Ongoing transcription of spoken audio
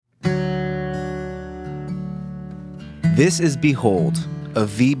This is Behold, a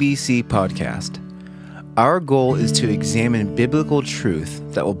VBC podcast. Our goal is to examine biblical truth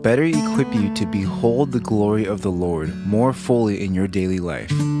that will better equip you to behold the glory of the Lord more fully in your daily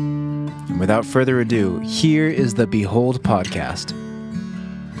life. And without further ado, here is the Behold podcast.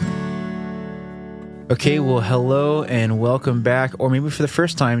 Okay, well, hello and welcome back, or maybe for the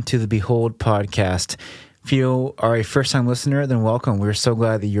first time, to the Behold podcast. If you are a first-time listener, then welcome. We're so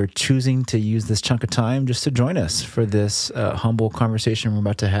glad that you're choosing to use this chunk of time just to join us for this humble conversation we're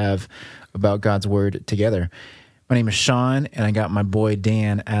about to have about God's Word together. My name is Sean, and I got my boy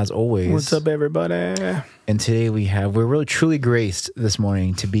Dan, as always. What's up, everybody? And today we're really truly graced this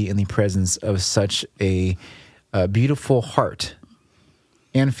morning to be in the presence of such a beautiful heart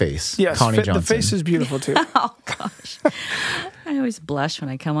and face, yes, Connie Johnson. The face is beautiful, too. Oh, gosh. I always blush when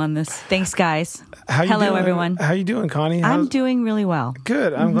I come on this. Thanks, guys. Hello, everyone. How you doing, Connie? I'm doing really well.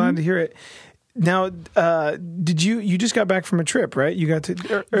 Good. I'm glad to hear it. Now, did you just got back from a trip, right? You got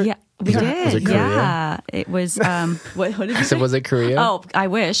to... Yeah, we did. Was it Korea? Yeah. It was... what did you say? Was it Korea? Oh, I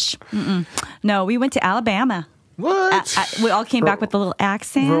wish. No, we went to Alabama. What? We all came back with a little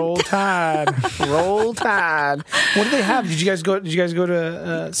accent. Roll Tide. Roll Tide. What did they have? Did you guys go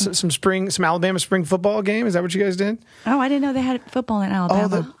to some Alabama spring football game? Is that what you guys did? Oh, I didn't know they had football in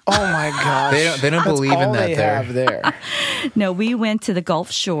Alabama. Oh my gosh. They don't believe in that they there. have there. No, we went to the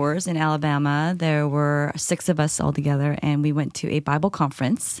Gulf Shores in Alabama. There were 6 of us all together, and we went to a Bible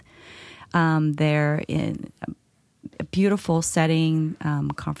conference there in a beautiful setting,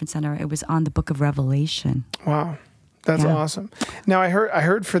 conference center. It was on the book of Revelation. Wow. That's awesome. Now, I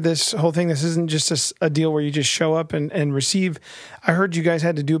heard for this whole thing, this isn't just a deal where you just show up and receive. I heard you guys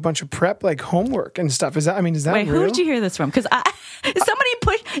had to do a bunch of prep, like homework and stuff. Is that Wait, real? who did you hear this from? Because is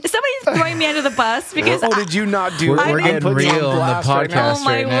somebody throwing me under the bus? Because did you not do We're it? getting real on the podcast oh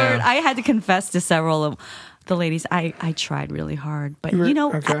my right word, now. I had to confess to several of the ladies. I tried really hard, but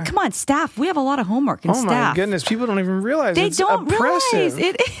okay. come on, staff. We have a lot of homework and Oh staff. my goodness, people don't even realize They it's don't oppressive. realize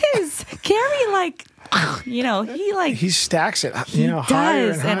it is. Gary, He stacks it, he higher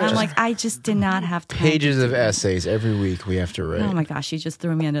does, and higher. and I'm like, I just did not have time. Pages of essays every week we have to write. Oh my gosh, you just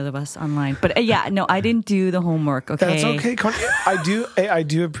threw me under the bus online. But no, I didn't do the homework. Okay, That's okay, Connie. I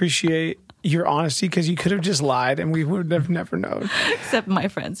do appreciate your honesty, because you could have just lied and we would have never known. Except my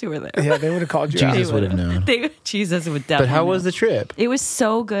friends who were there. Yeah, they would have called you Jesus out. would have known. Jesus would definitely. But how was know. the trip? It was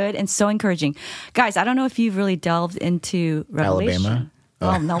so good and so encouraging, guys. I don't know if you've really delved into Revelation. Alabama?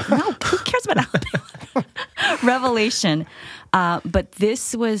 Oh no, who cares about Alabama? Revelation, but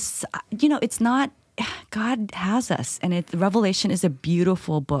this was, it's not. God has us, and Revelation is a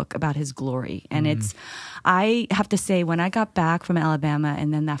beautiful book about His glory, and I have to say, when I got back from Alabama,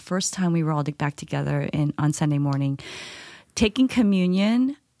 and then that first time we were all back together on Sunday morning, taking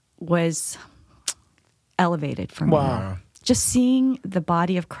communion was elevated for me. Wow. Just seeing the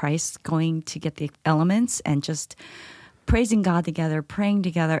body of Christ going to get the elements and just praising God together, praying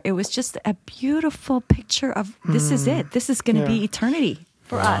together. It was just a beautiful picture of this is it. This is going to be eternity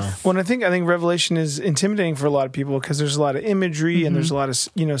for us. Well, I think Revelation is intimidating for a lot of people, because there's a lot of imagery and there's a lot of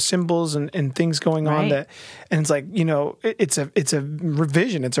symbols and things going on that, and it's like it's a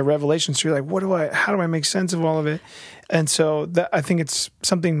revision, it's a revelation. So you're like, how do I make sense of all of it? And so I think it's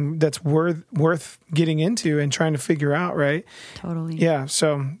something that's worth getting into and trying to figure out, right? Totally. Yeah.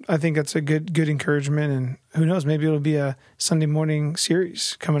 So I think that's a good encouragement, and who knows, maybe it'll be a Sunday morning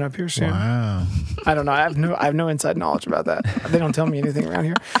series coming up here soon. Wow. I don't know. I have no inside knowledge about that. They don't tell me anything around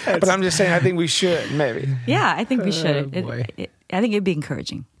here. But I'm just saying, I think we should, maybe. Yeah, I think we should. boy. I think it'd be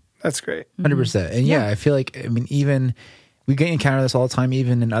encouraging. That's great. 100%. And I feel like, even we encounter this all the time,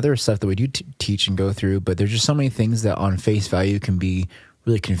 even in other stuff that we do teach and go through, but there's just so many things that on face value can be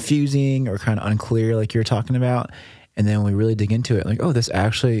really confusing or kind of unclear, like you're talking about. And then we really dig into it, like, oh, this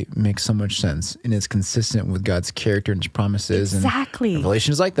actually makes so much sense, and it's consistent with God's character and His promises. Exactly. And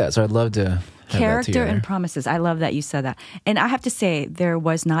Revelation is like that. So I'd love to have Character that and promises. I love that you said that. And I have to say, there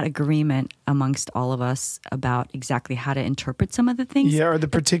was not agreement amongst all of us about exactly how to interpret some of the things. Yeah, or the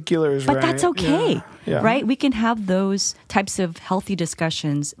particulars, But right? that's okay, Yeah. right? We can have those types of healthy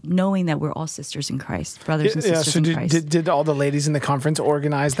discussions, knowing that we're all sisters in Christ, brothers and sisters so in Christ. did all the ladies in the conference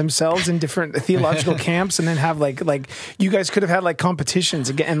organize themselves in different theological camps, and then have like you guys could have had like competitions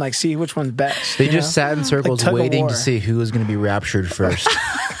again and like see which one's best? They just sat in circles tug of waiting war. to see who was going to be raptured first.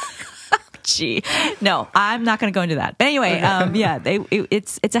 Gee, no, I'm not going to go into that. But anyway,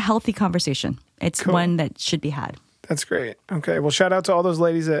 it's a healthy conversation. It's one that should be had. That's great. Okay, well, shout out to all those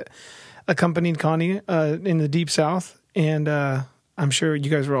ladies that accompanied Connie in the Deep South, and I'm sure you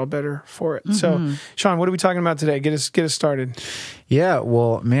guys were all better for it. So, Sean, what are we talking about today? Get us started. Yeah,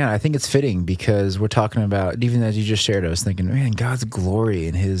 well, man, I think it's fitting because we're talking about, even as you just shared, I was thinking, man, God's glory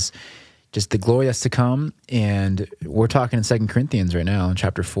and his, just the glory that's to come. And we're talking in 2 Corinthians right now in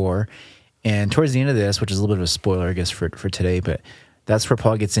chapter 4. And towards the end of this, which is a little bit of a spoiler, I guess, for today, but that's where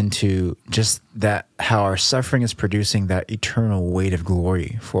Paul gets into just that, how our suffering is producing that eternal weight of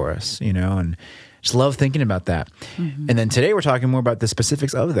glory for us, and just love thinking about that. And then today we're talking more about the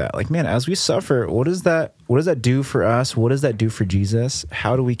specifics of that. Like, man, as we suffer, what does that do for us? What does that do for Jesus?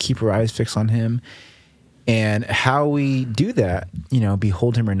 How do we keep our eyes fixed on him? And how we do that,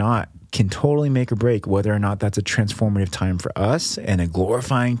 behold him or not, can totally make or break whether or not that's a transformative time for us and a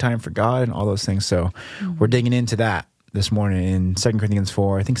glorifying time for God and all those things. So we're digging into that this morning in 2 Corinthians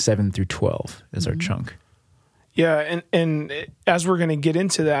 4, I think 7 through 12 is our chunk. Yeah, and as we're going to get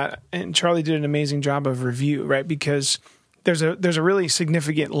into that, and Charlie did an amazing job of review, right? Because there's a really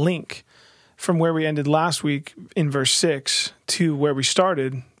significant link from where we ended last week in verse 6 to where we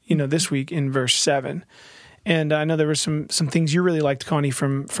started, this week in verse 7. And I know there were some things you really liked, Connie,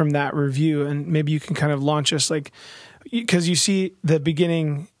 from that review, and maybe you can kind of launch us, like, because you see the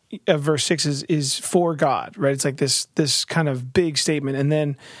beginning of verse 6 is for God, right? It's like this kind of big statement, and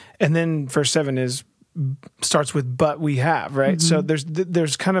then verse 7 starts with "but we have," right? So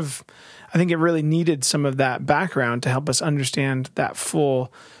there's kind of, I think it really needed some of that background to help us understand that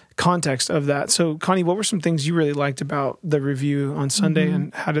full context of that. So, Connie, what were some things you really liked about the review on Sunday,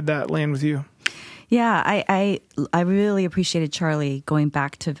 and how did that land with you? Yeah, I really appreciated Charlie going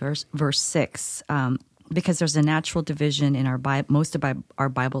back to verse 6, because there's a natural division in our Bible. Most of our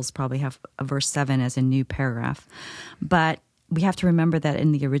Bibles probably have a verse 7 as a new paragraph, but we have to remember that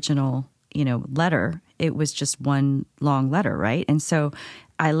in the original letter, it was just one long letter, right? And so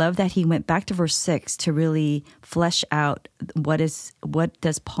I love that he went back to verse 6 to really flesh out what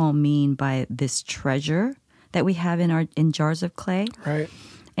does Paul mean by this treasure that we have in jars of clay. Right.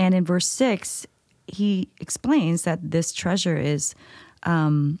 And in verse 6, he explains that this treasure is,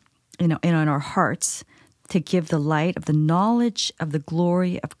 in our hearts, to give the light of the knowledge of the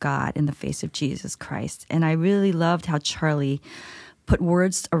glory of God in the face of Jesus Christ. And I really loved how Charlie put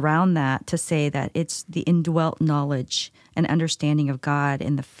words around that to say that it's the indwelt knowledge and understanding of God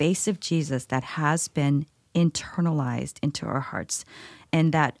in the face of Jesus that has been internalized into our hearts,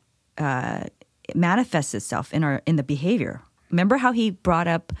 and that it manifests itself in the behavior. Remember how he brought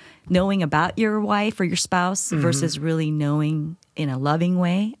up knowing about your wife or your spouse versus really knowing in a loving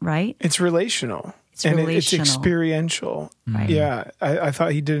way, right? It's relational. It's experiential. Right. Yeah, I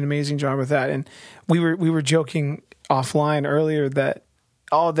thought he did an amazing job with that. And we were joking offline earlier that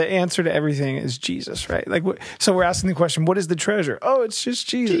the answer to everything is Jesus, right? Like, so we're asking the question, what is the treasure? Oh, it's just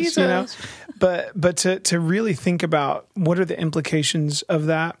Jesus. But to really think about what are the implications of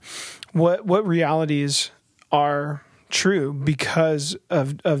that, what realities are true because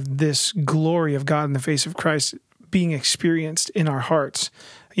of this glory of God in the face of Christ being experienced in our hearts.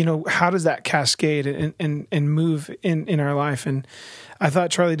 How does that cascade and move in our life? And I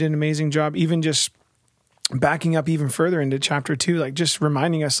thought Charlie did an amazing job, even just backing up even further into chapter 2, like just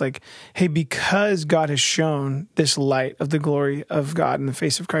reminding us, like, hey, because God has shown this light of the glory of God in the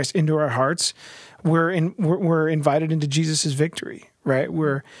face of Christ into our hearts, we're invited into Jesus's victory, right?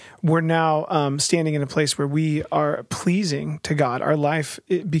 We're now standing in a place where we are pleasing to God. Our life,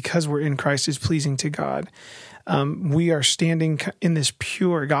 because we're in Christ, is pleasing to God. We are standing in this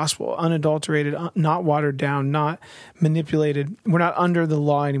pure gospel, unadulterated, not watered down, not manipulated. We're not under the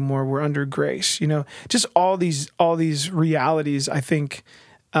law anymore. We're under grace. Just all these realities. I think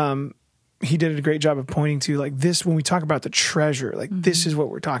he did a great job of pointing to, like, this when we talk about the treasure. Like, this is what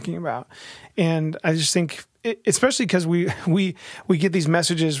we're talking about. And I just think, especially because we get these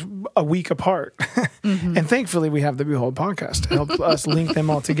messages a week apart, and thankfully we have the Behold podcast to help us link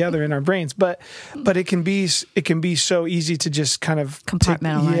them all together in our brains. But it can be so easy to just kind of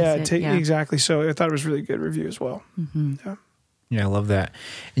compartmentalize it. Exactly. So I thought it was a really good review as well. Yeah, I love that.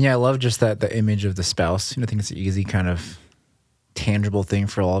 And yeah, I love just the image of the spouse. I think it's an easy kind of tangible thing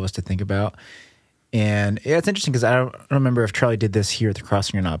for all of us to think about. And yeah, it's interesting because I don't remember if Charlie did this here at the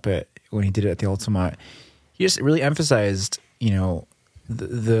Crossing or not, but when he did it at the Altamont, he just really emphasized,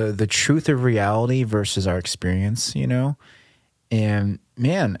 the truth of reality versus our experience, and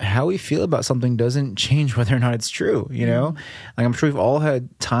man, how we feel about something doesn't change whether or not it's true, Like, I'm sure we've all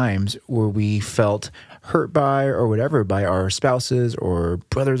had times where we felt hurt by or whatever by our spouses or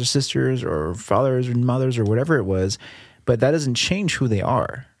brothers or sisters or fathers or mothers or whatever it was, but that doesn't change who they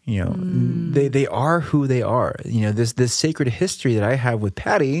are. They are who they are. This sacred history that I have with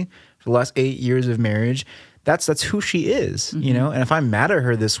Patty for the last 8 years of marriage that's who she is, you know? And if I'm mad at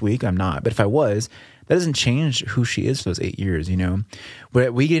her this week, I'm not. But if I was, that doesn't change who she is for those 8 years, you know?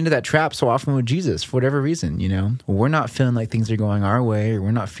 But we get into that trap so often with Jesus for whatever reason, you know? We're not feeling like things are going our way, or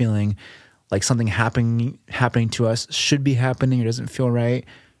we're not feeling like something happening to us should be happening or doesn't feel right.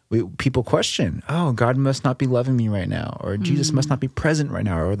 People question, oh, God must not be loving me right now, or Jesus must not be present right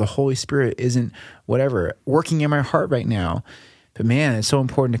now, or the Holy Spirit isn't whatever working in my heart right now. But man, it's so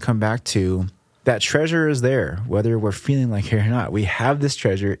important to come back to that treasure is there, whether we're feeling like it or not. We have this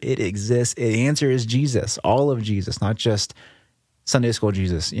treasure. It exists. The answer is Jesus, all of Jesus, not just Sunday school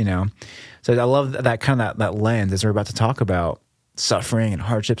Jesus, you know? So I love that kind of that lens as we're about to talk about suffering and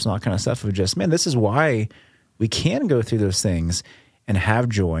hardships and all that kind of stuff of just, man, this is why we can go through those things and have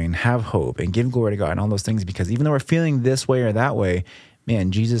joy and have hope and give glory to God and all those things, because even though we're feeling this way or that way,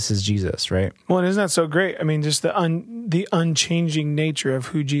 man, Jesus is Jesus, right? Well, and isn't that so great? I mean, just the unchanging nature of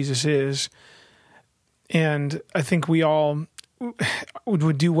who Jesus is. And I think we all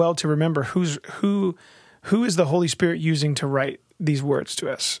would do well to remember who is the Holy Spirit using to write these words to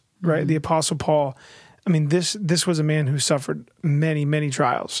us, right? The Apostle Paul. I mean, this was a man who suffered many, many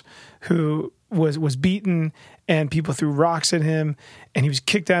trials, who was beaten, and people threw rocks at him, and he was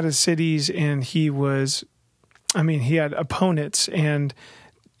kicked out of cities, and he had opponents and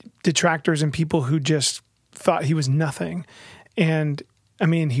detractors and people who just thought he was nothing. And I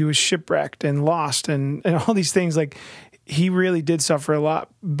mean, he was shipwrecked and lost and all these things. Like, he really did suffer a lot,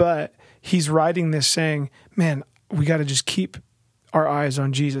 but he's writing this saying, man, we got to just keep our eyes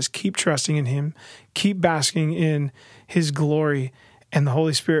on Jesus, keep trusting in him, keep basking in his glory, and the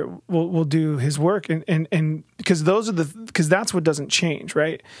Holy Spirit will do his work. And because that's what doesn't change,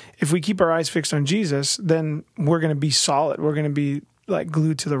 right? If we keep our eyes fixed on Jesus, then we're going to be solid. We're going to be like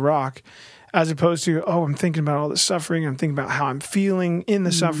glued to the rock, as opposed to, oh, I'm thinking about all this suffering. I'm thinking about how I'm feeling in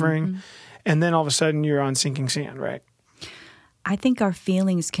the suffering. And then all of a sudden you're on sinking sand, right? I think our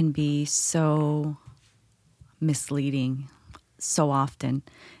feelings can be so misleading so often.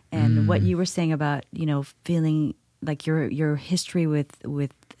 And what you were saying about, you know, feeling like your history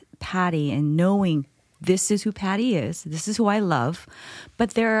with Patty and knowing this is who Patty is, this is who I love.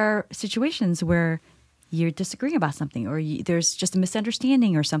 But there are situations where you're disagreeing about something, or there's just a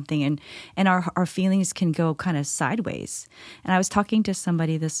misunderstanding or something, and our feelings can go kind of sideways. And I was talking to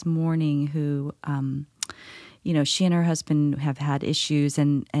somebody this morning who, you know, she and her husband have had issues,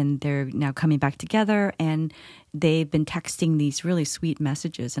 and they're now coming back together, and they've been texting these really sweet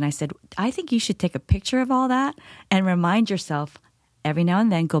messages. And I said, I think you should take a picture of all that and remind yourself every now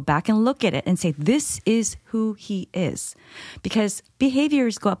and then, go back and look at it and say, this is who he is. Because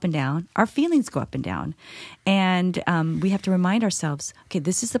behaviors go up and down, our feelings go up and down. And we have to remind ourselves, okay,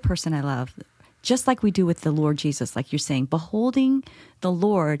 this is the person I love. Just like we do with the Lord Jesus, like you're saying, beholding the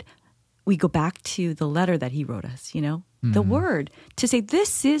Lord, we go back to the letter that he wrote us, you know, the word, to say,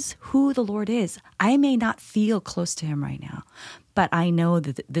 this is who the Lord is. I may not feel close to him right now, but I know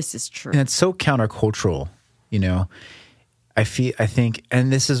that this is true. And it's so countercultural, you know. I think,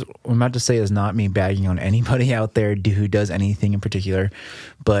 and this is, what I'm about to say is not me bagging on anybody out there who does anything in particular,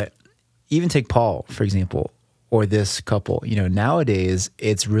 but even take Paul, for example, or this couple, you know, nowadays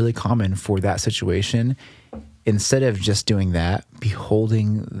it's really common for that situation, instead of just doing that,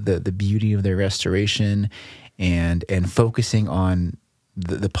 beholding the beauty of their restoration and focusing on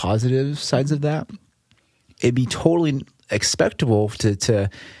the positive sides of that, it'd be totally expectable to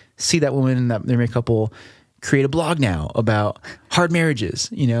see that woman and that married couple create a blog now about hard marriages,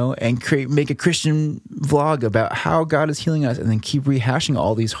 you know, and make a Christian vlog about how God is healing us, and then keep rehashing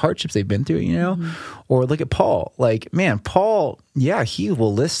all these hardships they've been through, you know? Or look at Paul. Like, man, Paul, yeah, he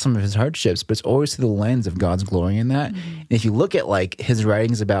will list some of his hardships, but it's always through the lens of God's glory in that. And if you look at like his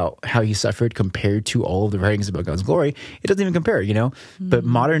writings about how he suffered compared to all of the writings about God's glory, it doesn't even compare, you know? But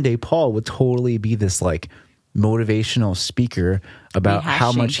modern day Paul would totally be this like motivational speaker about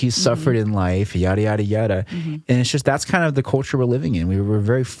how much he's suffered in life, yada, yada, yada. And it's just, that's kind of the culture we're living in. We were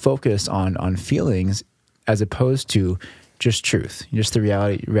very focused on feelings as opposed to just truth, just the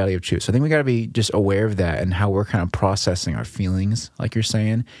reality of truth. So I think we got to be just aware of that and how we're kind of processing our feelings, like you're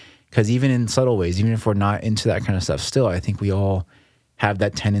saying, because even in subtle ways, even if we're not into that kind of stuff, still, I think we all have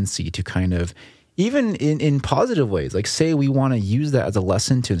that tendency to kind of, even in positive ways, like say we want to use that as a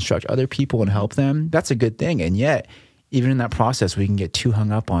lesson to instruct other people and help them, that's a good thing. And yet, even in that process, we can get too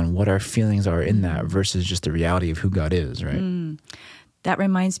hung up on what our feelings are in that versus just the reality of who God is, right? That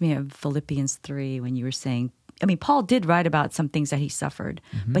reminds me of Philippians 3, when you were saying, I mean, Paul did write about some things that he suffered,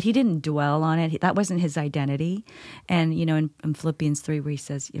 but he didn't dwell on it. That wasn't his identity. And, you know, in Philippians 3, where he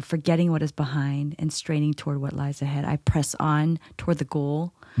says, forgetting what is behind and straining toward what lies ahead, I press on toward the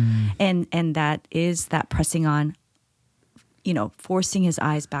goal. And that is that pressing on, you know, forcing his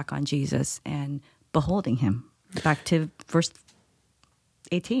eyes back on Jesus and beholding him. Back to verse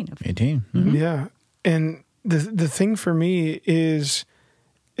 18. 18. Yeah. And the thing for me is,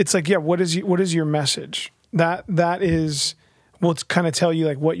 it's like, yeah, what is your message? That is, will kind of tell you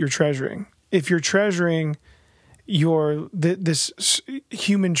like what you're treasuring. If you're treasuring this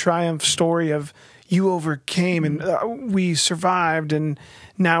human triumph story of you overcame and we survived and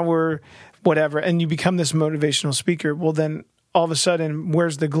now we're whatever, and you become this motivational speaker, well then all of a sudden,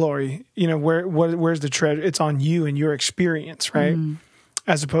 where's the glory? You know, where's the treasure? It's on you and your experience, right?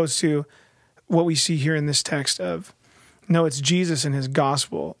 As opposed to what we see here in this text of, no, it's Jesus and his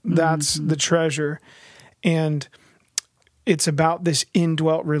gospel. That's the treasure. And it's about this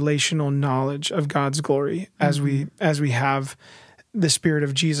indwelt relational knowledge of God's glory as we have the Spirit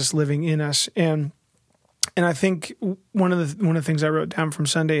of Jesus living in us. And I think one of the things I wrote down from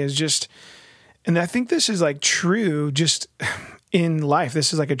Sunday is just, and I think this is like true just in life,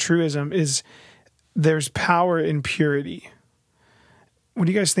 this is like a truism, is there's power in purity. What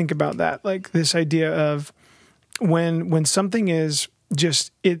do you guys think about that? Like this idea of when something is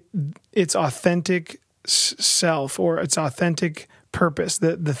just its authentic self or its authentic purpose,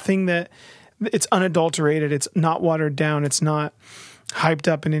 the thing that it's unadulterated, it's not watered down, it's not hyped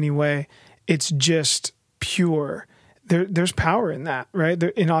up in any way, it's just pure. There's power in that, right?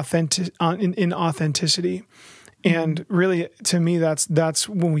 In authenticity. And really, to me, that's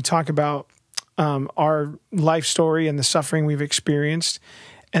when we talk about our life story and the suffering we've experienced,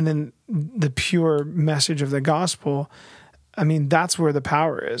 and then the pure message of the gospel. I mean, that's where the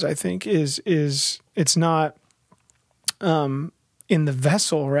power is, I think, is it's not in the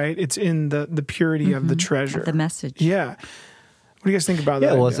vessel, right? It's in the purity of the treasure. Of the message. Yeah. What do you guys think about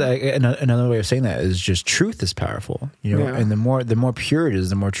that? Yeah, well, it's another way of saying that is just truth is powerful, you know, and the more pure it is,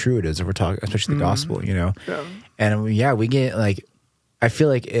 the more true it is. If we're talking, especially the gospel, you know, and we get like, I feel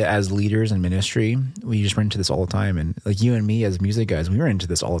like as leaders in ministry, we just run into this all the time, and like you and me as music guys, we run into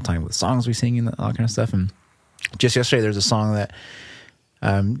this all the time with songs we sing and all that kind of stuff. And just yesterday, there's a song that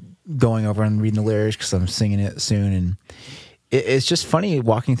I'm going over and reading the lyrics because I'm singing it soon, and it's just funny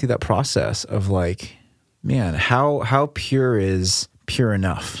walking through that process of like, man, how pure is pure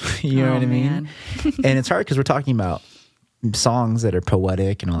enough? You know what I mean? And it's hard because we're talking about songs that are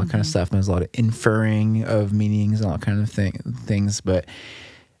poetic and all that kind of stuff. And there's a lot of inferring of meanings and all that kind of things. But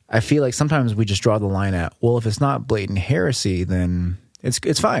I feel like sometimes we just draw the line at, well, if it's not blatant heresy, then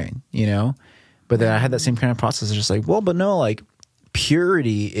it's fine, you know? But then I had that same kind of process. It's just like, well, but no, like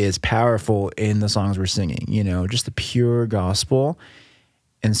purity is powerful in the songs we're singing, you know, just the pure gospel.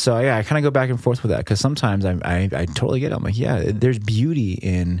 And so, yeah, I kind of go back and forth with that because sometimes I totally get it. I'm like, yeah, there's beauty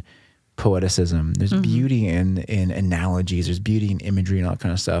in poeticism. There's beauty in analogies. There's beauty in imagery and all that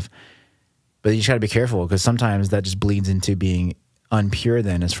kind of stuff. But you just got to be careful because sometimes that just bleeds into being unpure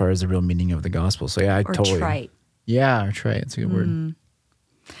then as far as the real meaning of the gospel. So, yeah, or trite. Yeah, or trite. It's a good word.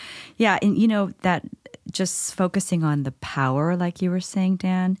 Yeah, and you know, that just focusing on the power, like you were saying,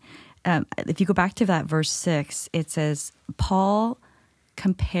 Dan, if you go back to that verse 6, it says, Paul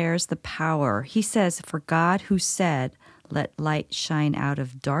compares the power. He says, for God who said, let light shine out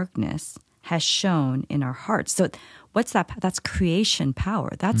of darkness, has shone in our hearts. So what's that? That's creation power.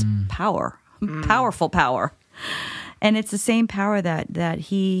 That's power, powerful power. And it's the same power that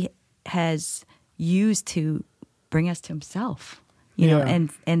he has used to bring us to himself. You know,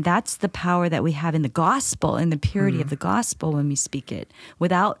 and that's the power that we have in the gospel, in the purity of the gospel when we speak it,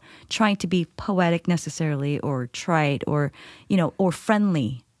 without trying to be poetic necessarily or trite or, you know, or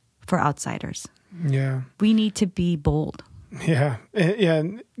friendly for outsiders. Yeah. We need to be bold. Yeah. Yeah.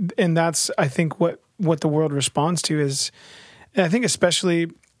 And that's, I think, what the world responds to is, and I think especially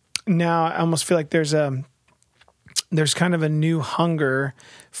now, I almost feel like there's kind of a new hunger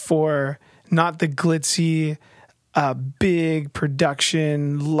for not the glitzy, big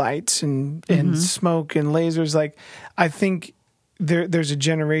production lights and smoke and lasers. Like, I think there's a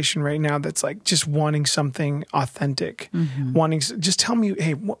generation right now that's like just wanting something authentic, just tell me,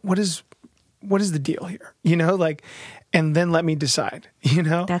 hey, what is the deal here? You know, like, and then let me decide, you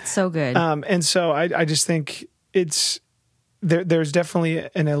know? That's so good. And so I just think there's definitely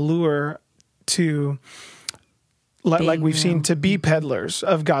an allure to, like we've seen, to be peddlers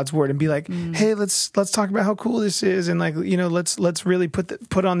of God's word and be like, hey, let's talk about how cool this is, and like, you know, let's really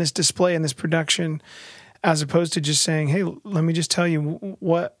put on this display and this production. as opposed to just saying, hey, let me just tell you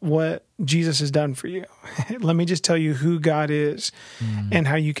what Jesus has done for you. Let me just tell you who God is and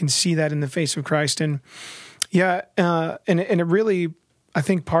how you can see that in the face of Christ. And and it really, I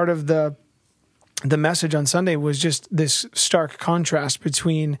think part of the message on Sunday was just this stark contrast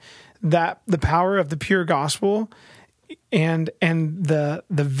between the power of the pure gospel and the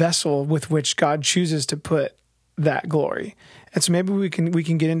vessel with which God chooses to put that glory. And so maybe we can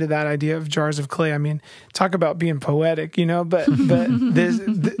get into that idea of jars of clay. I mean, talk about being poetic, but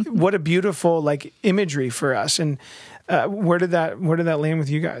what a beautiful like imagery for us. And where did that land with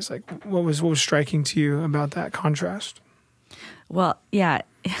you guys? Like, what was striking to you about that contrast? Well, yeah,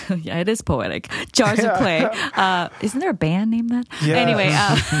 it is poetic. Jars of Clay. Isn't there a band named that? Yeah. Anyway.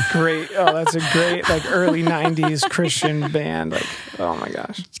 Great. Oh, that's a great, like, early 90s Christian band. Like, oh, my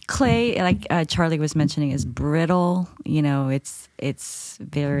gosh. Clay, like Charlie was mentioning, is brittle. It's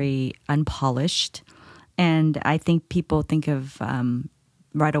very unpolished. And I think people think of...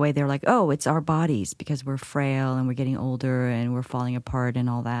 right away, they're like, oh, it's our bodies because we're frail and we're getting older and we're falling apart and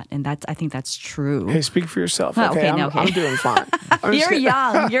all that. And I think that's true. Hey, speak for yourself. Okay, I'm doing fine. You're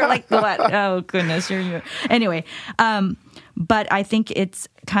young. You're like, what? Oh, goodness. You're anyway. But I think it's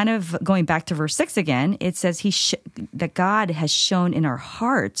kind of going back to verse 6 again. It says that God has shown in our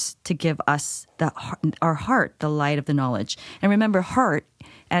hearts to give us our heart, the light of the knowledge. And remember, heart,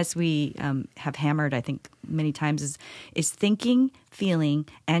 as we have hammered, I think, many times, is thinking, feeling,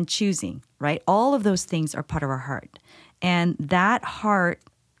 and choosing, right? All of those things are part of our heart. And that heart,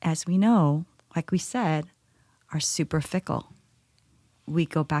 as we know, like we said, are super fickle. We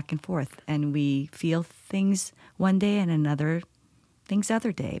go back and forth, and we feel things one day and another things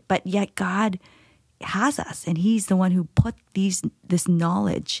other day. But yet God has us, and He's the one who put this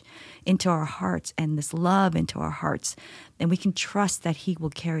knowledge into our hearts and this love into our hearts, and we can trust that He will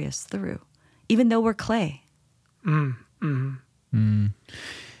carry us through, even though we're clay.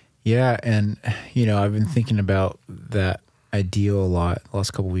 Yeah, and I've been thinking about that ideal a lot the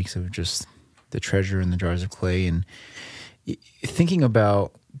last couple of weeks of just the treasure in the jars of clay, and thinking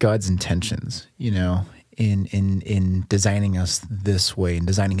about God's intentions, in designing us this way and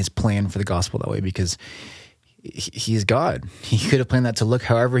designing His plan for the gospel that way, because He's God. He could have planned that to look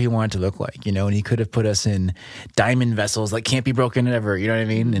however He wanted to look like, and He could have put us in diamond vessels that can't be broken ever, you know what I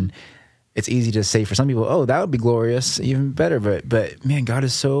mean? And it's easy to say for some people, oh, that would be glorious, even better. But man, God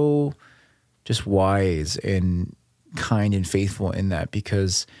is so just wise and kind and faithful in that,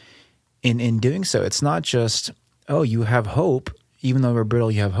 because in doing so, it's not just, oh, you have hope, even though we're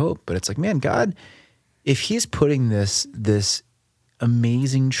brittle, you have hope. But it's like, man, God, if He's putting this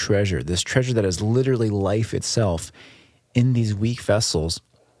amazing treasure, this treasure that is literally life itself, in these weak vessels,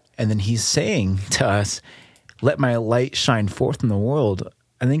 and then He's saying to us, let my light shine forth in the world,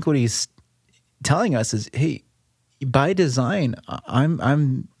 I think what He's telling us is, hey, by design,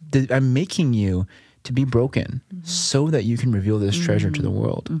 I'm making you to be broken so that you can reveal this treasure to the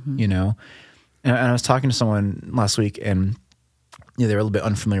world, And I was talking to someone last week, and they were a little bit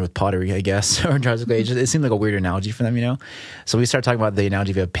unfamiliar with pottery, I guess, or jars of clay. It seemed like a weird analogy for them, So we started talking about the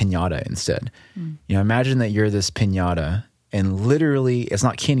analogy of a piñata instead. Imagine that you're this piñata, and literally, it's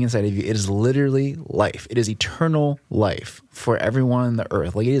not candy inside of you. It is literally life. It is eternal life for everyone on the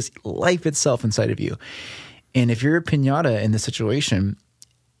earth. Like, it is life itself inside of you. And if you're a piñata in this situation,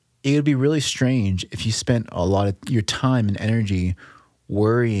 it would be really strange if you spent a lot of your time and energy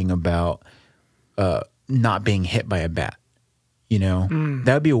worrying about not being hit by a bat.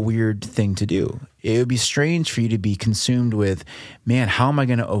 That would be a weird thing to do. It would be strange for you to be consumed with, man, how am I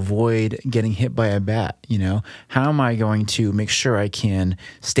going to avoid getting hit by a bat? How am I going to make sure I can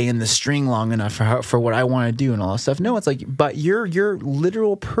stay in the string long enough for what I want to do and all that stuff? No, it's like, but your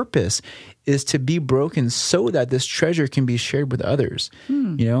literal purpose is to be broken so that this treasure can be shared with others.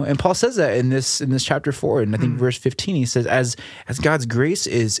 And Paul says that in this chapter 4, and I think verse 15, he says, as God's grace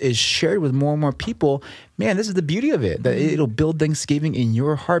is shared with more and more people, man, this is the beauty of it, that it'll build thanksgiving in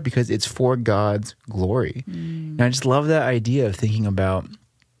your heart because it's for God's glory. And I just love that idea of thinking about,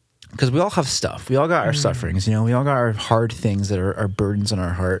 because we all have stuff. We all got our sufferings, we all got our hard things that are burdens on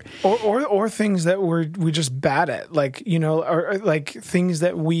our heart. Or things that we're just bad at, like, or like things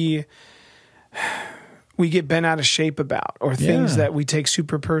that we get bent out of shape about, or things that we take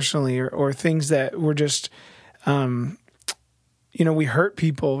super personally, or things that we're just, we hurt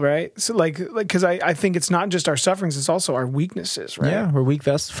people, right? So like, because I think it's not just our sufferings, it's also our weaknesses, right? Yeah, we're weak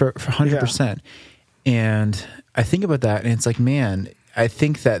vessels for 100%. And I think about that, and it's like, man, I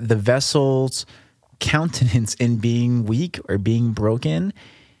think that the vessel's countenance in being weak or being broken,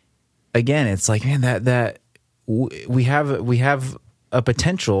 again, it's like, man, that we have a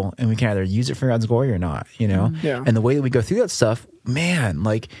potential, and we can either use it for God's glory or not, you know? Yeah. And the way that we go through that stuff, man,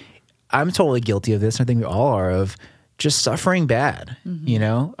 like I'm totally guilty of this. And I think we all are, of just suffering bad, you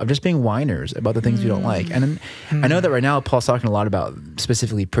know, of just being whiners about the things we don't like. And I know that right now Paul's talking a lot about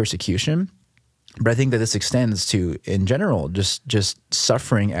specifically persecution, but I think that this extends to, in general, just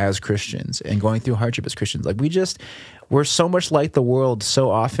suffering as Christians and going through hardship as Christians. Like we're so much like the world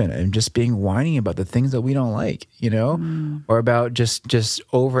so often, and just being whining about the things that we don't like, you know, or about just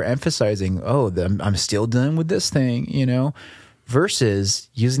overemphasizing, I'm still dealing with this thing, you know, versus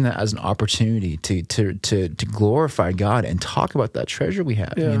using that as an opportunity to glorify God and talk about that treasure we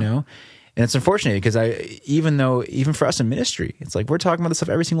have, you know. And it's unfortunate because even for us in ministry, it's like we're talking about this stuff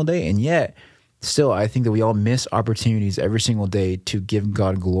every single day, and yet still, I think that we all miss opportunities every single day to give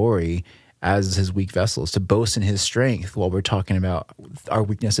God glory as his weak vessels, to boast in his strength while we're talking about our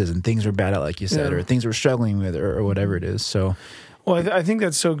weaknesses and things we're bad at, like you said, or things we're struggling with, or whatever it is. So, well, I think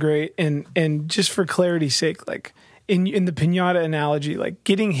that's so great. And just for clarity's sake, like in the piñata analogy, like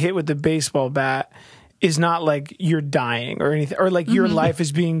getting hit with the baseball bat is not like you're dying or anything, or like your life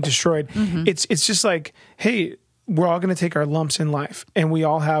is being destroyed. It's just like, hey, we're all going to take our lumps in life, and we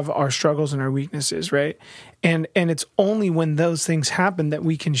all have our struggles and our weaknesses, right? And it's only when those things happen that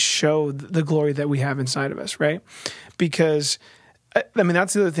we can show the glory that we have inside of us, right? Because I mean,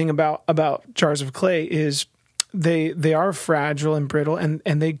 that's the other thing about jars of clay is they are fragile and brittle, and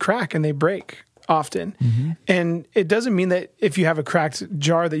they crack and they break often. And it doesn't mean that if you have a cracked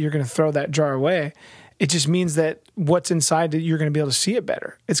jar that you're going to throw that jar away. It just means that what's inside, you're going to be able to see it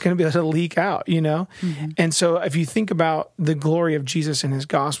better. It's going to be able to leak out, you know? And so if you think about the glory of Jesus and his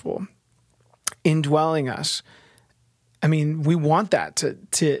gospel indwelling us, I mean, we want that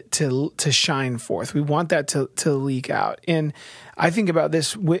to shine forth. We want that to leak out. And I think about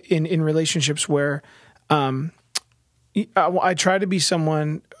this in relationships where I try to be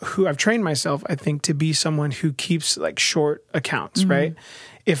someone who I've trained myself, I think, to be someone who keeps like short accounts, right?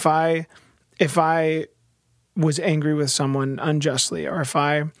 If I was angry with someone unjustly, or if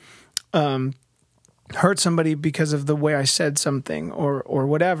I hurt somebody because of the way I said something or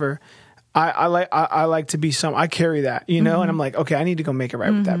whatever, I like to be I carry that, you know, and I'm like, okay, I need to go make it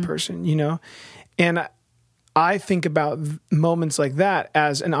right with that person, you know? And I think about moments like that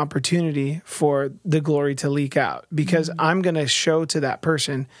as an opportunity for the glory to leak out, because I'm going to show to that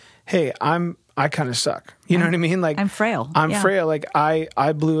person, hey, I kind of suck. You know what I mean? Like I'm frail. I'm frail. Like I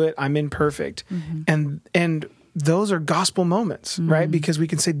blew it. I'm imperfect. And those are gospel moments, right? Because we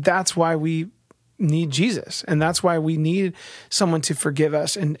can say that's why we need Jesus. And that's why we need someone to forgive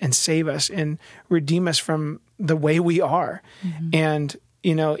us and save us and redeem us from the way we are. And,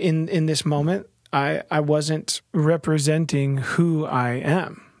 you know, in this moment, I wasn't representing who I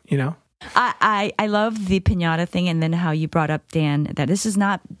am, you know? I love the piñata thing, and then how you brought up, Dan, that this is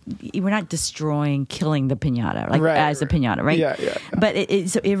not, we're not killing the piñata, like as a piñata, right? Yeah. But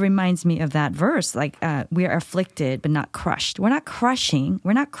it reminds me of that verse, like we are afflicted but not crushed. We're not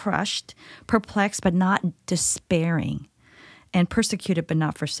crushed, perplexed but not despairing, and persecuted but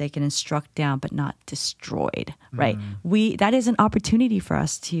not forsaken, and struck down but not destroyed, right? That is an opportunity for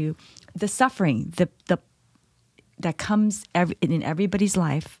us to, the suffering, that comes in everybody's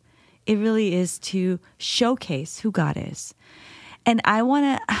life, it really is to showcase who God is. And I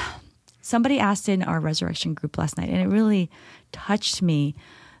want to, somebody asked in our resurrection group last night, and it really touched me.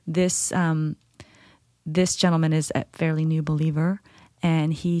 This gentleman is a fairly new believer,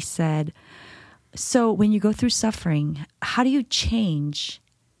 and he said, so when you go through suffering, how do you change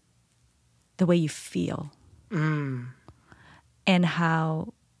the way you feel? And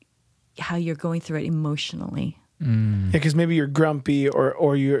how you're going through it emotionally? Yeah, because maybe you're grumpy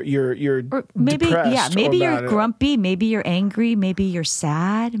or you're maybe depressed. Maybe you're it. grumpy, maybe you're angry, maybe you're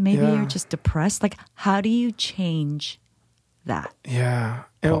sad, maybe you're just depressed. Like, how do you change that? Yeah.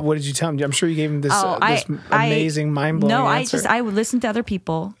 And what did you tell him? I'm sure you gave him this amazing, mind-blowing answer. I would listen to other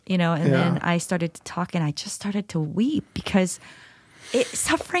people, you know, and then I started to talk, and I just started to weep because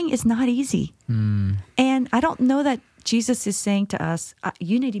suffering is not easy. And I don't know that Jesus is saying to us,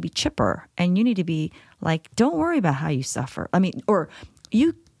 you need to be chipper, and you need to be like, don't worry about how you suffer. I mean, or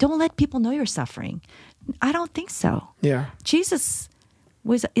you don't let people know you're suffering. I don't think so. Yeah. Jesus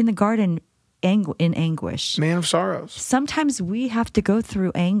was in the garden in anguish. Man of sorrows. Sometimes we have to go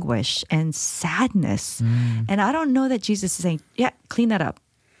through anguish and sadness. And I don't know that Jesus is saying, yeah, clean that up.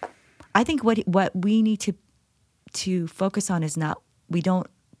 I think what we need to focus on is not, we don't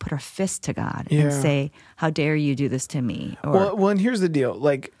put our fist to God and say, how dare you do this to me? Or, well, and here's the deal.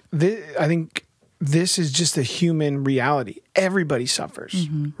 Like, I think this is just a human reality. Everybody suffers,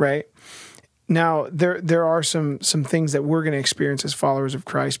 right? Now, there are some things that we're going to experience as followers of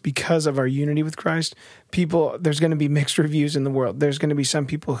Christ because of our unity with Christ. There's going to be mixed reviews in the world. There's going to be some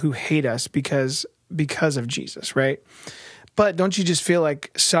people who hate us because of Jesus, right? But don't you just feel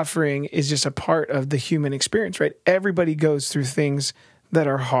like suffering is just a part of the human experience, right? Everybody goes through things that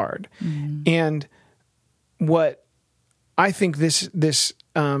are hard. Mm-hmm. And what I think this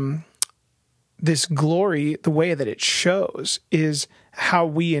glory, the way that it shows, is how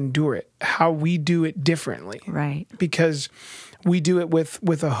we endure it, how we do it differently. Right. Because we do it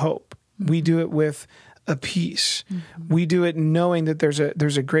with a hope. Mm-hmm. We do it with a peace. Mm-hmm. We do it knowing that there's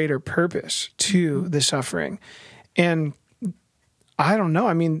a greater purpose to the suffering. And I don't know.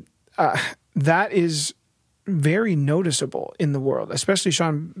 I mean, that is very noticeable in the world, especially,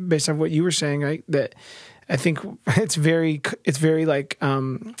 Sean, based on what you were saying, right? That I think it's very like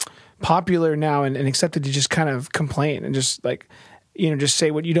popular now and accepted to just kind of complain and just like, just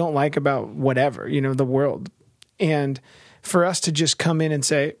say what you don't like about whatever, the world. And for us to just come in and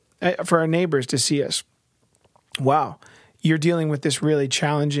say, for our neighbors to see us, wow, you're dealing with this really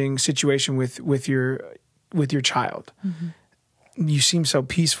challenging situation with your child. Mm-hmm. You seem so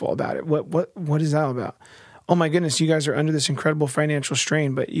peaceful about it. What is that all about? Oh my goodness, you guys are under this incredible financial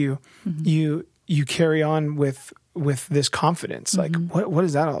strain, but you carry on with this confidence. Mm-hmm. Like, what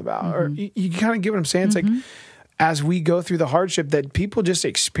is that all about? Mm-hmm. Or you kind of get what I'm saying? It's like, as we go through the hardship that people just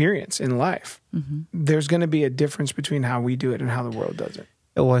experience in life, there's going to be a difference between how we do it and how the world does it.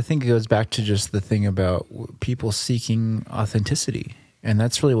 Well, I think it goes back to just the thing about people seeking authenticity. And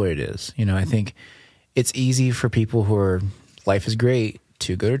that's really what it is. I think it's easy for people who are, life is great,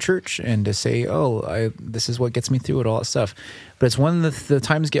 to go to church and to say, this is what gets me through it, all that stuff. But it's when the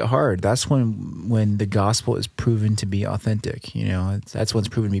times get hard. That's when the gospel is proven to be authentic. That's when it's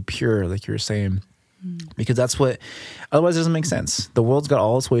proven to be pure, like you were saying. Because otherwise it doesn't make sense. The world's got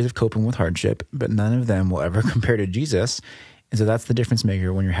all its ways of coping with hardship, but none of them will ever compare to Jesus. And so that's the difference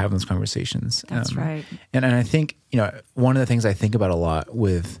maker when you're having those conversations. That's right. And I think, one of the things I think about a lot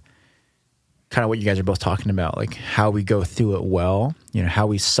with kind of what you guys are both talking about, like how we go through it well, how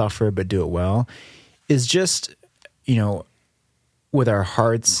we suffer but do it well, is just, with our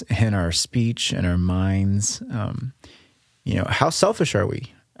hearts and our speech and our minds, how selfish are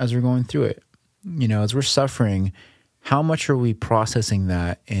we as we're going through it? As we're suffering, how much are we processing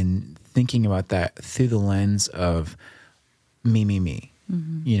that and thinking about that through the lens of me,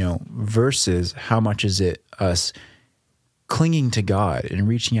 versus how much is it us clinging to God and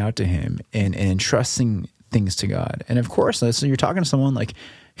reaching out to him and entrusting things to God. And of course, so you're talking to someone, like,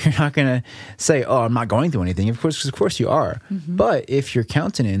 you're not going to say, I'm not going through anything. Of course you are. Mm-hmm. But if your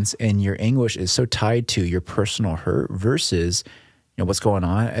countenance and your anguish is so tied to your personal hurt versus what's going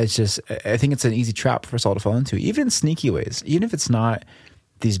on, it's just, I think it's an easy trap for us all to fall into, even in sneaky ways. Even if it's not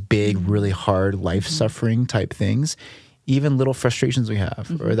these big, really hard life suffering type things, even little frustrations we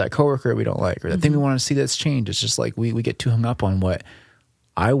have, or that coworker we don't like, or that thing we want to see that's changed. It's just like we get too hung up on what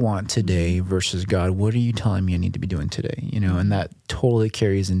I want today versus God, what are you telling me I need to be doing today? And that totally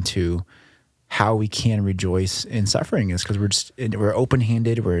carries into how we can rejoice in suffering, is because we're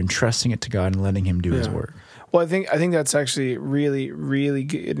open-handed, we're entrusting it to God and letting him do his work. Well, I think that's actually really, really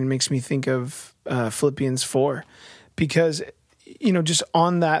good. It makes me think of Philippians 4, because just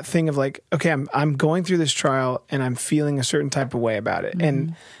on that thing of like, okay, I'm going through this trial and I'm feeling a certain type of way about it,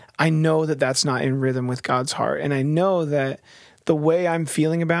 and I know that that's not in rhythm with God's heart, and I know that the way I'm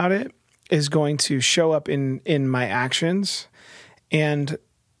feeling about it is going to show up in my actions, and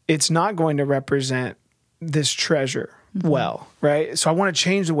it's not going to represent this treasure well, right? So I want to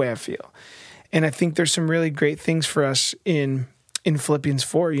change the way I feel. And I think there's some really great things for us in Philippians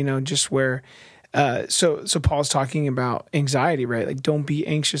 4, just where, so Paul's talking about anxiety, right? Like, don't be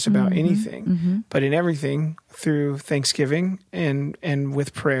anxious about anything, but in everything, through thanksgiving and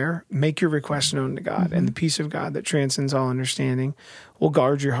with prayer, make your requests known to God, and the peace of God that transcends all understanding will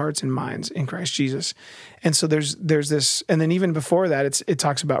guard your hearts and minds in Christ Jesus. And so there's this, and then even before that, it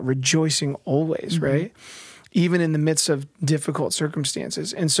talks about rejoicing always, right? Even in the midst of difficult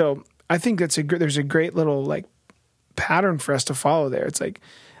circumstances. And so I think there's a great little like pattern for us to follow there. It's like,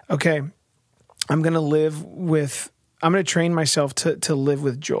 okay, I'm going to train myself to live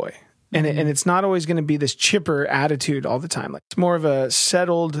with joy. And it's not always going to be this chipper attitude all the time. Like, it's more of a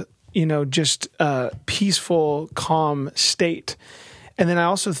settled, just peaceful, calm state. And then I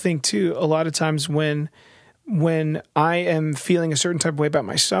also think too, a lot of times when I am feeling a certain type of way about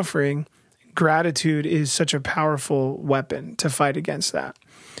my suffering, gratitude is such a powerful weapon to fight against that.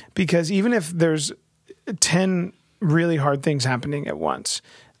 Because even if there's 10 really hard things happening at once,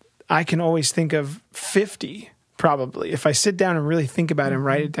 I can always think of 50 probably. If I sit down and really think about it and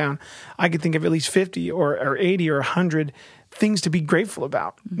write it down, I could think of at least 50 or 80 or 100 things to be grateful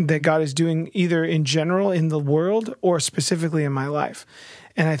about that God is doing either in general in the world or specifically in my life.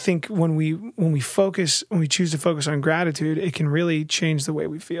 And I think when we choose to focus on gratitude, it can really change the way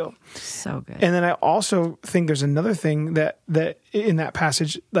we feel. So good. And then I also think there's another thing that in that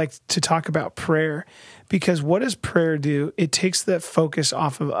passage, like to talk about prayer, because what does prayer do? It takes that focus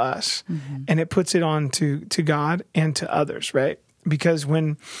off of us and it puts it on to God and to others, right? Because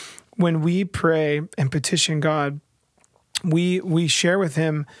when we pray and petition God, we share with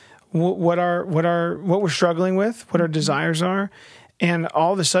him what we're struggling with, what our desires are, and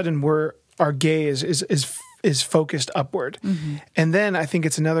all of a sudden our gaze is focused upward. And then I think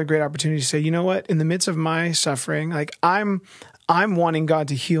it's another great opportunity to say, you know what, in the midst of my suffering, like I'm wanting God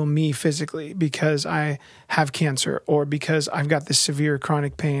to heal me physically because I have cancer or because I've got this severe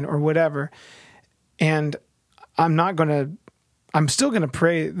chronic pain or whatever. And I'm still going to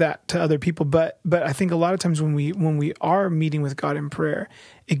pray that to other people, but I think a lot of times when we are meeting with God in prayer,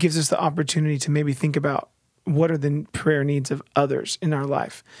 it gives us the opportunity to maybe think about what are the prayer needs of others in our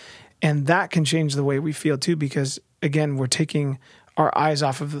life. And that can change the way we feel too, because again, we're taking our eyes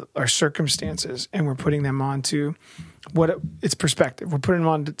off of our circumstances and we're putting them on to it's perspective. We're putting them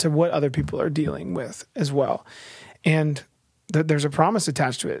on to what other people are dealing with as well. And there's a promise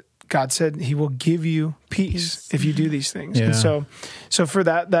attached to it. God said he will give you peace if you do these things. Yeah. And so for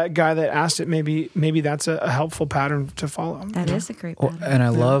that guy that asked it, maybe that's a helpful pattern to follow. That is a great pattern. And I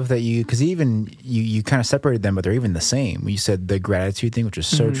love that because even you kind of separated them, but they're even the same. You said the gratitude thing, which is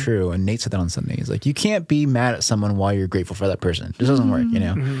so true. And Nate said that on Sunday. He's like, you can't be mad at someone while you're grateful for that person. It just doesn't work, you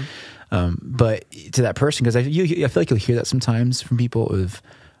know? But to that person, because I feel like you'll hear that sometimes from people of,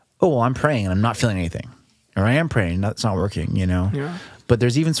 oh, well, I'm praying and I'm not feeling anything. Or I am praying, that's not working, you know? Yeah. But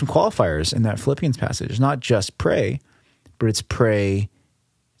there's even some qualifiers in that Philippians passage. It's not just pray, but it's pray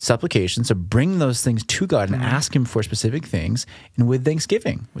supplication. So bring those things to God and ask him for specific things. And with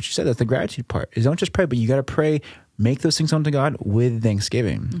thanksgiving, which you said, that's the gratitude part, is don't just pray, but you got to pray, make those things unto God with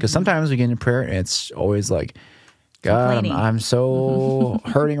thanksgiving. Because sometimes we get into prayer and it's always like, God, I'm so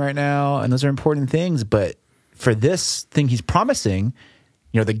hurting right now. And those are important things. But for this thing he's promising,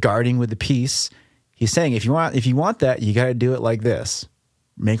 you know, the guarding with the peace, he's saying, if you want that, you got to do it like this.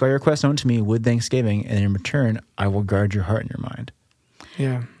 Make all your requests known to me with thanksgiving, and in return, I will guard your heart and your mind.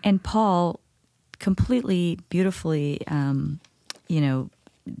 Yeah. And Paul completely beautifully, in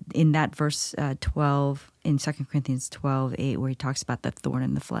that verse 12, in 2 Corinthians 12:8, where he talks about the thorn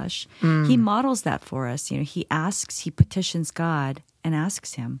in the flesh, he models that for us. You know, he petitions God and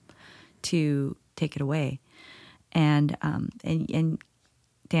asks him to take it away. And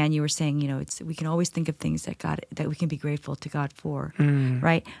Dan, you were saying, you know, we can always think of things that we can be grateful to God for,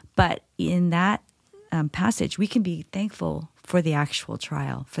 right? But in that passage, we can be thankful for the actual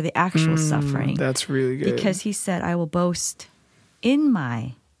trial, for the actual suffering. That's really good. Because he said, I will boast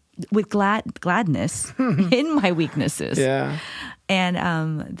with gladness in my weaknesses. Yeah.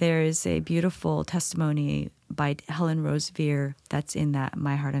 And there is a beautiful testimony by Helen Rose Veer that's in that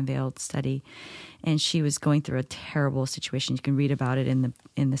My Heart Unveiled study. And she was going through a terrible situation. You can read about it in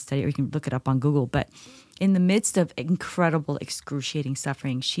the study, or you can look it up on Google. But in the midst of incredible, excruciating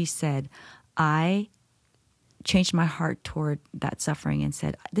suffering, she said, I changed my heart toward that suffering and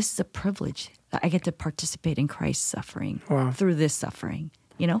said, this is a privilege. I get to participate in Christ's suffering through this suffering.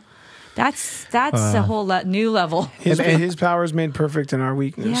 You know, that's a whole new level. His power is made perfect in our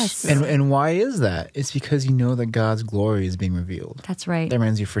weakness. Yes. And why is that? It's because you know that God's glory is being revealed. That's right. That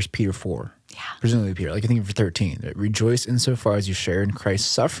reminds you of 1 Peter 4. Yeah. Presumably Peter. Like I think of 13. That rejoice insofar as you share in Christ's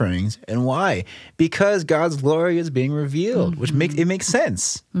sufferings. And why? Because God's glory is being revealed, which makes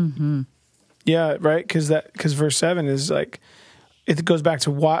sense. Mm-hmm. Yeah, right? Because verse 7 is like, it goes back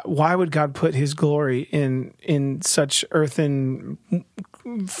to why would God put his glory in such earthen,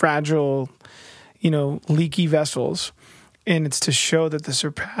 fragile, leaky vessels? And it's to show that the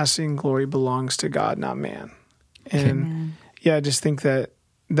surpassing glory belongs to God, not man. And I just think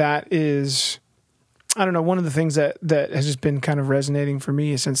that is, I don't know, one of the things that has just been kind of resonating for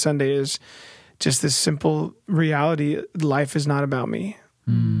me since Sunday is just this simple reality. Life is not about me.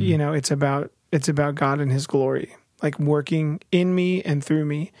 It's about God and his glory, like working in me and through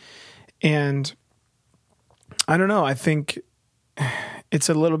me. And I don't know, I think it's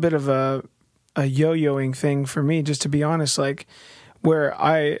a little bit of a yo-yoing thing for me, just to be honest, like where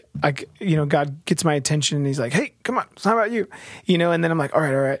I God gets my attention and he's like, hey, come on, it's not about you, and then I'm like, all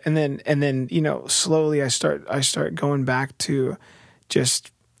right. And then, slowly I start going back to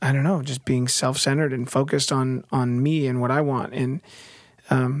just, I don't know, just being self-centered and focused on me and what I want. And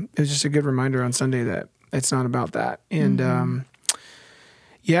it was just a good reminder on Sunday that It's not about that. And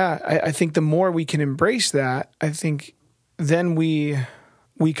I think the more we can embrace that, I think then we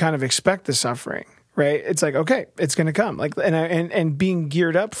kind of expect the suffering, right? It's like, okay, it's going to come. Like, and being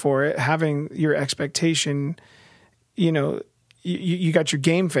geared up for it, having your expectation, you know, you got your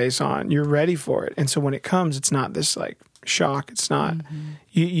game face on, you're ready for it. And so when it comes, it's not this like shock. It's not,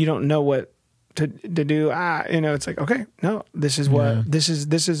 you don't know what to do. You know, it's like, okay, no, this is what, this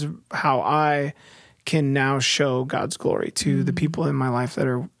is how I can now show God's glory to the people in my life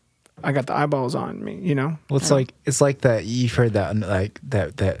that I got the eyeballs on me, you know? Well, it's like that. You've heard that, like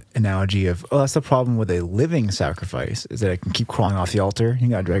that analogy of, that's the problem with a living sacrifice, is that it can keep crawling off the altar. You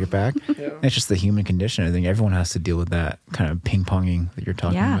got to drag it back. It's just the human condition. I think everyone has to deal with that kind of ping ponging that you're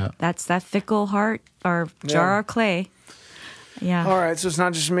talking about. That's that fickle heart or jar of clay. Yeah. All right. So it's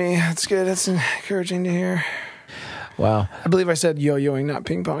not just me. That's good. That's encouraging to hear. Wow. I believe I said yo-yoing, not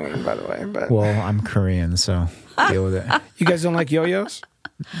ping-ponging, by the way. But well, I'm Korean, so deal with it. You guys don't like yo-yos?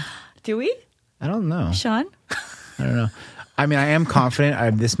 Do we? I don't know. Sean? I don't know. I mean, I am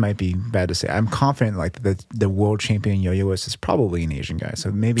confident. This might be bad to say. I'm confident, like the world champion yo-yoist is probably an Asian guy,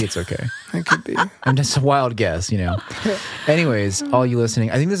 so maybe it's okay. It could be. I'm just a wild guess, you know. Anyways, all you listening,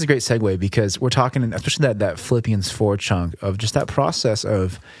 I think this is a great segue because we're talking, especially that Philippians 4 chunk of just that process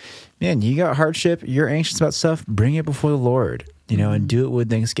of, man, you got hardship, you're anxious about stuff, bring it before the Lord, you know, and do it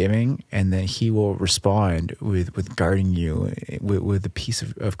with thanksgiving, and then He will respond with guarding you with the peace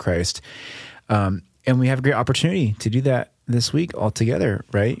of Christ. And we have a great opportunity to do that this week all together,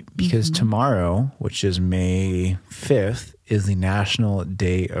 right? Because tomorrow, which is May 5th, is the National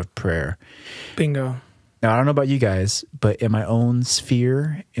Day of Prayer. Bingo. Now, I don't know about you guys, but in my own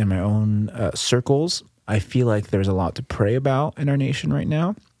sphere, in my own circles, I feel like there's a lot to pray about in our nation right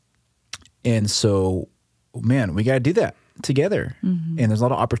now. And so, man, we got to do that together. And there's a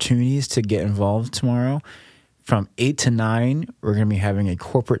lot of opportunities to get involved tomorrow. From 8 to 9, we're going to be having a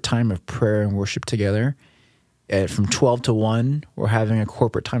corporate time of prayer and worship together. From 12 to 1, we're having a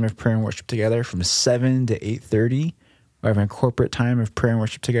corporate time of prayer and worship together. From 7 to 8:30, we're having a corporate time of prayer and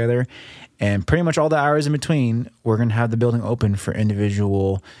worship together. And pretty much all the hours in between, we're going to have the building open for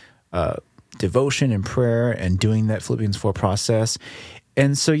individual devotion and prayer and doing that Philippians 4 process.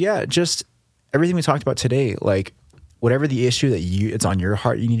 And so, yeah, just everything we talked about today, like whatever the issue that it's on your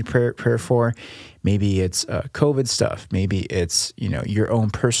heart you need to prayer for, maybe it's COVID stuff, maybe it's, you know, your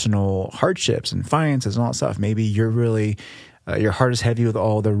own personal hardships and finances and all that stuff. Maybe you're really, your heart is heavy with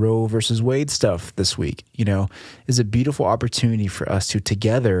all the Roe versus Wade stuff this week. You know, it's a beautiful opportunity for us to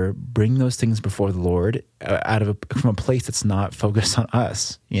together bring those things before the Lord from a place that's not focused on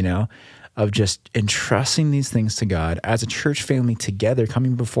us, you know, of just entrusting these things to God as a church family together,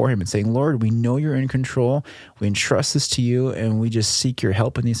 coming before Him and saying, Lord, we know You're in control. We entrust this to You, and we just seek Your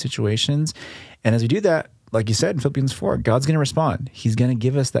help in these situations. And as we do that, like you said in Philippians 4, God's going to respond. He's going to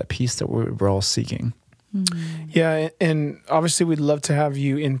give us that peace that we're all seeking. Yeah, and obviously we'd love to have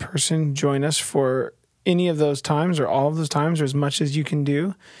you in person join us for any of those times or all of those times or as much as you can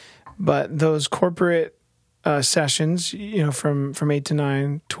do. But those corporate sessions, you know, from 8 to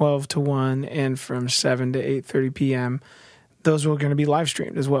 9, 12 to 1, and from 7 to 8:30 p.m., those are going to be live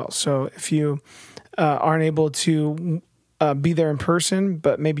streamed as well. So if you aren't able to be there in person,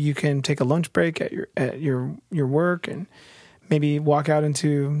 but maybe you can take a lunch break at your work and maybe walk out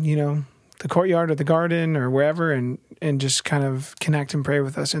into, you know, the courtyard or the garden or wherever and just kind of connect and pray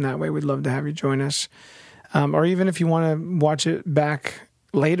with us in that way. We'd love to have you join us. Or even if you want to watch it back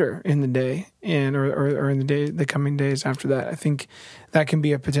later in the day or in the coming days after that, I think that can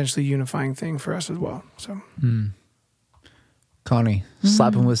be a potentially unifying thing for us as well. So, Connie,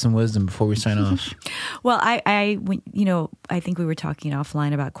 slap him with some wisdom before we sign off. Well, I think we were talking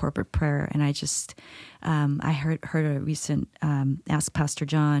offline about corporate prayer, and I just, I heard a recent Ask Pastor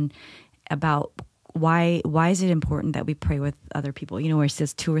John about why is it important that we pray with other people? You know, where it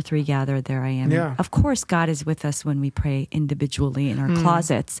says 2 or 3 gather, there I am. Yeah. Of course, God is with us when we pray individually in our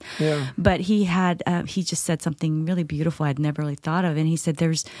closets. Yeah. But he just said something really beautiful I'd never really thought of. And he said,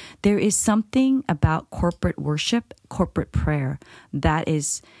 there is something about corporate worship, corporate prayer that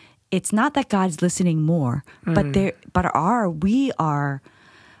is, it's not that God's listening more, but we are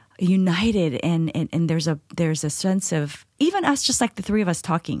united and there's a sense of even us, just like the three of us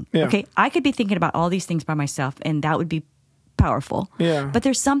talking. Yeah. Okay, I could be thinking about all these things by myself, and that would be powerful. Yeah. But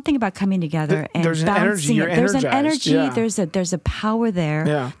there's something about coming together and there's an energy. You're There's an energized. energy. Yeah. There's a power there.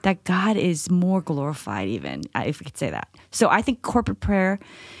 Yeah. That God is more glorified, even if we could say that. So I think corporate prayer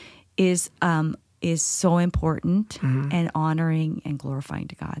is so important and honoring and glorifying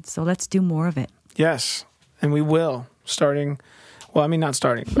to God. So let's do more of it. Yes, and we will, starting Well, I mean, not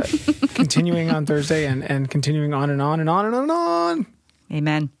starting, but continuing on Thursday and continuing on and on and on and on and on.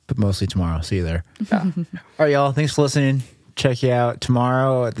 Amen. But mostly tomorrow. See you there. Yeah. All right, y'all. Thanks for listening. Check you out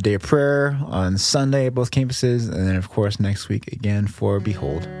tomorrow at the Day of Prayer, on Sunday at both campuses, and then, of course, next week again for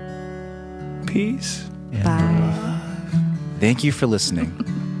Behold. Peace. And Bye. thank you for listening.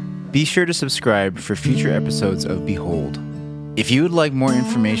 Be sure to subscribe for future episodes of Behold. If you would like more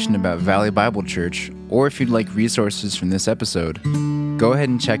information about Valley Bible Church, or if you'd like resources from this episode, go ahead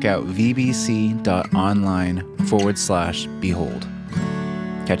and check out vbc.online/behold.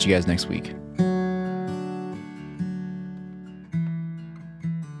 Catch you guys next week.